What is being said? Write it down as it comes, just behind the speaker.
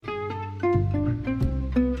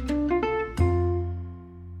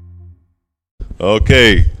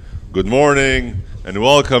Okay, good morning and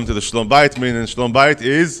welcome to the Shalom Bayit meeting. And Shalom Bayit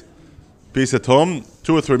is peace at home.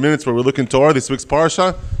 2 or 3 minutes where we look into Torah, this week's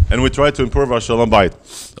parsha, and we try to improve our Shalom Bayit.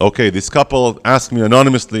 Okay, this couple asked me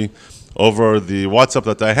anonymously over the WhatsApp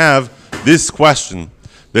that I have this question.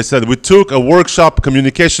 They said, we took a workshop,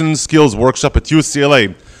 communication skills workshop at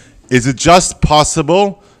UCLA. Is it just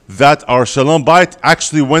possible that our Shalom Bayit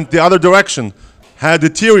actually went the other direction, had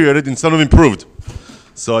deteriorated instead of improved?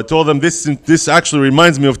 So I told them this actually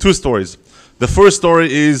reminds me of 2 stories. The first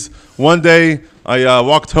story is one day I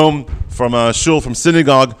walked home from a shul, from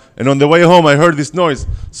synagogue, and on the way home I heard this noise.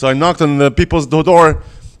 So I knocked on the people's door,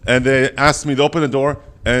 and they asked me to open the door,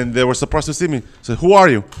 and they were surprised to see me. I said, who are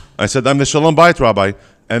you? I said, I'm the Shalom Bayit rabbi.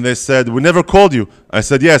 And they said, we never called you. I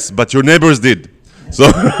said, yes, but your neighbors did. So,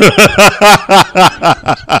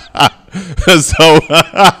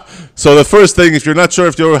 so the first thing, if you're not sure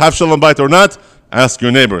if you have Shalom Bayit or not, ask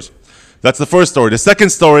your neighbors. That's the first story. The second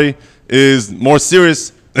story is more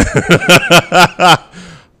serious.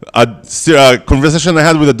 A conversation I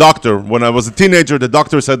had with a doctor. When I was a teenager, the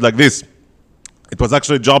doctor said like this. It was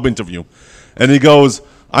actually a job interview. And he goes,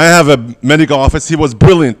 I have a medical office. He was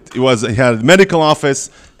brilliant. He had a medical office,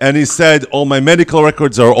 and he said, all my medical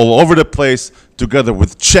records are all over the place, together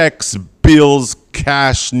with checks, bills,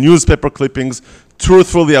 cash, newspaper clippings.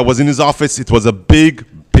 Truthfully, I was in his office. It was a big,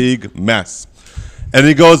 big mess. And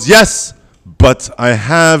he goes, yes, but I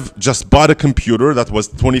have just bought a computer that was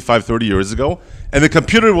 25, 30 years ago, and the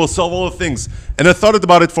computer will solve all the things. And I thought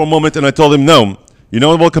about it for a moment, and I told him, no. You know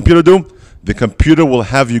what will computer do? The computer will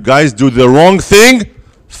have you guys do the wrong thing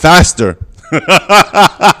faster.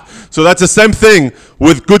 So that's the same thing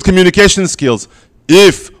with good communication skills.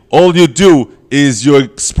 If all you do is you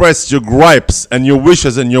express your gripes and your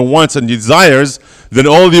wishes and your wants and desires, then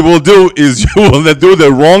all you will do is you will do the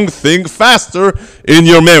wrong thing faster in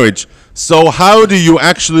your marriage. So how do you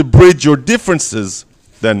actually bridge your differences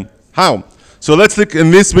then? How? So let's look in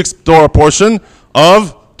this week's Torah portion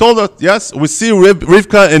of Torah. Yes, we see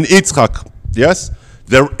Rivka and Yitzchak. Yes,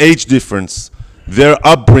 their age difference, their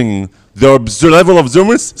upbringing, their level of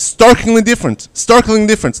observance, starkly different. Starkly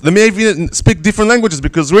different. They may even speak different languages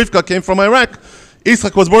because Rivka came from Iraq.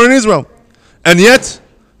 Yitzchak was born in Israel. And yet,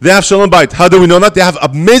 they have Shalom Bayit. How do we know that? They have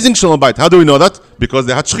amazing Shalom Bayit. How do we know that? Because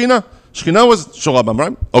they had Shechina. Shechina was Shorabam,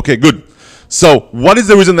 right? Okay, good. So, what is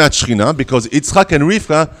the reason they had Shechina? Because Yitzchak and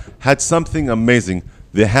Rivka had something amazing.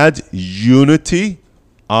 They had unity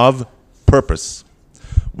of purpose.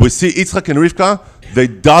 We see Yitzchak and Rivka, they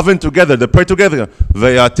daven together, they pray together.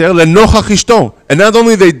 And not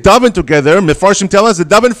only they daven together, Mefarshim tell us they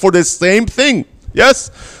daven for the same thing. Yes?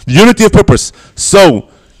 Unity of purpose. So,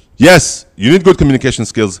 yes, you need good communication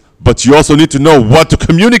skills, but you also need to know what to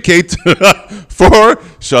communicate for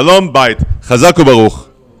Shalom Bayit. Chazak u'baruch.